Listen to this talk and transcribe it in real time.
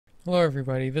Hello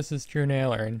everybody, this is Drew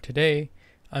Naylor, and today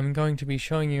I'm going to be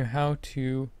showing you how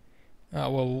to,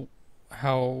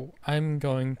 how I'm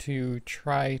going to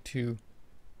try to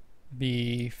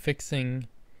be fixing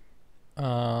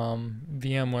VMware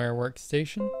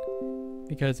Workstation,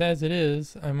 because as it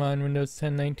is, I'm on Windows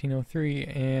 10 1903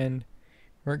 and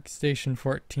Workstation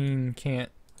 14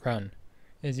 can't run.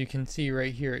 As you can see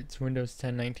right here, it's Windows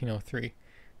 10 1903,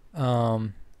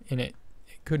 and it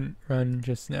couldn't run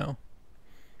just now.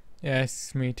 It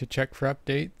asks me to check for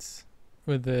updates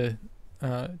with the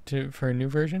for a new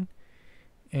version,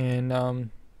 and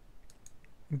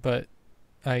but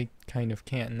I kind of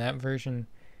can't. In that version,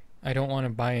 I don't want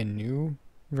to buy a new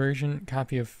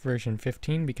copy of version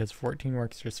 15 because 14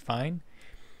 works just fine.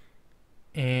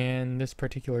 And this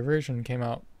particular version came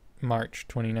out March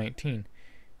 2019.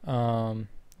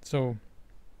 So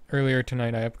earlier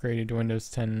tonight I upgraded to Windows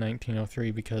 10 1903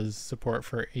 because support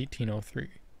for 1803.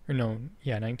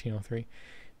 1903,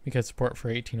 because support for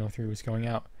 1803 was going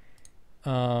out.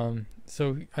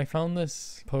 So I found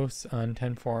this post on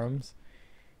TenForums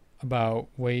about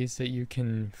ways that you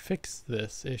can fix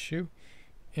this issue,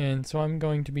 and so I'm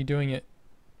going to be doing it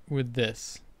with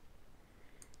this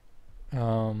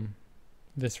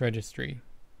this registry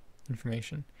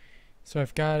information. So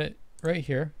I've got it right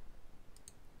here,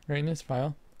 right in this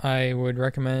file. I would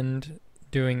recommend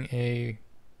doing a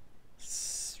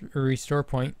restore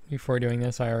point before doing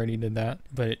this. I already did that,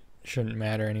 but it shouldn't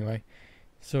matter anyway.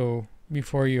 So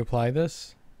before you apply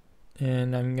this,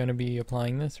 and I'm going to be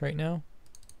applying this right now,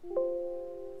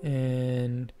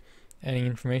 and adding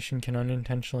information can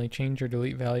unintentionally change or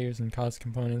delete values and cause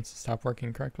components to stop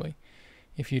working correctly.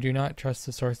 If you do not trust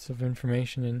the source of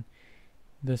information in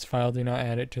this file, do not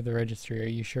add it to the registry. Are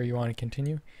you sure you want to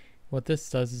continue? What this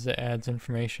does is it adds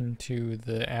information to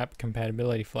the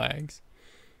AppCompatFlags flags.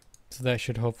 So that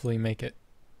should hopefully make it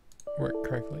work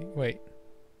correctly. Wait.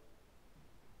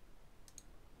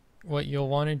 What you'll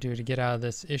want to do to get out of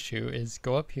this issue is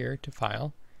go up here to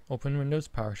File, open Windows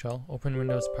PowerShell, open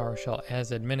Windows PowerShell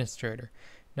as administrator.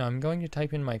 Now I'm going to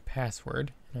type in my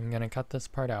password, and I'm going to cut this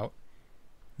part out.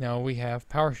 Now we have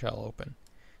PowerShell open.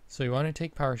 So you want to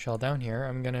take PowerShell down here.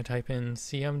 I'm going to type in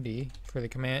cmd for the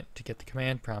command to get the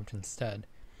command prompt instead.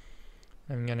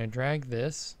 I'm going to drag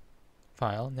this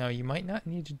file. Now you might not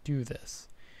need to do this.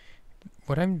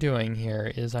 What I'm doing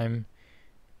here is I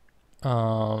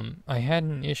had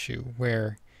an issue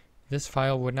where this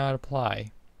file would not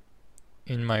apply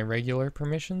in my regular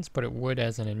permissions, but it would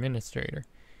as an administrator.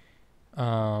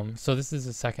 So this is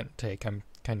a second take. I'm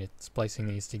kind of splicing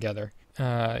these together.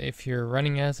 If you're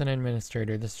running as an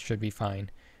administrator, this should be fine,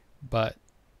 but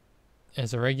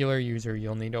as a regular user,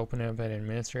 you'll need to open up an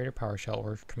administrator PowerShell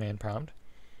or command prompt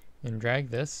and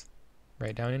drag this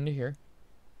right down into here.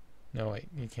 No, wait,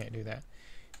 you can't do that.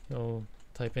 You'll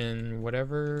type in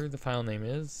whatever the file name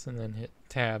is, and then hit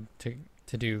Tab to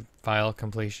do file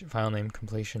name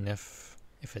completion. If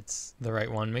it's the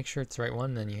right one, make sure it's the right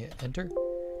one. Then you hit Enter,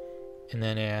 and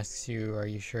then it asks you, "Are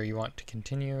you sure you want to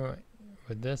continue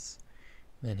with this?"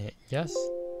 Then hit Yes,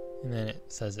 and then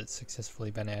it says it's successfully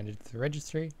been added to the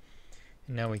registry.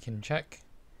 And now we can check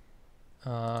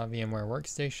VMware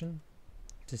Workstation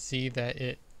to see that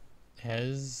it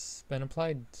has been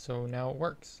applied, so now it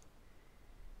works.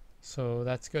 So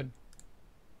that's good.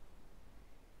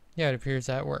 Yeah, it appears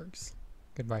that works.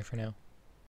 Goodbye for now.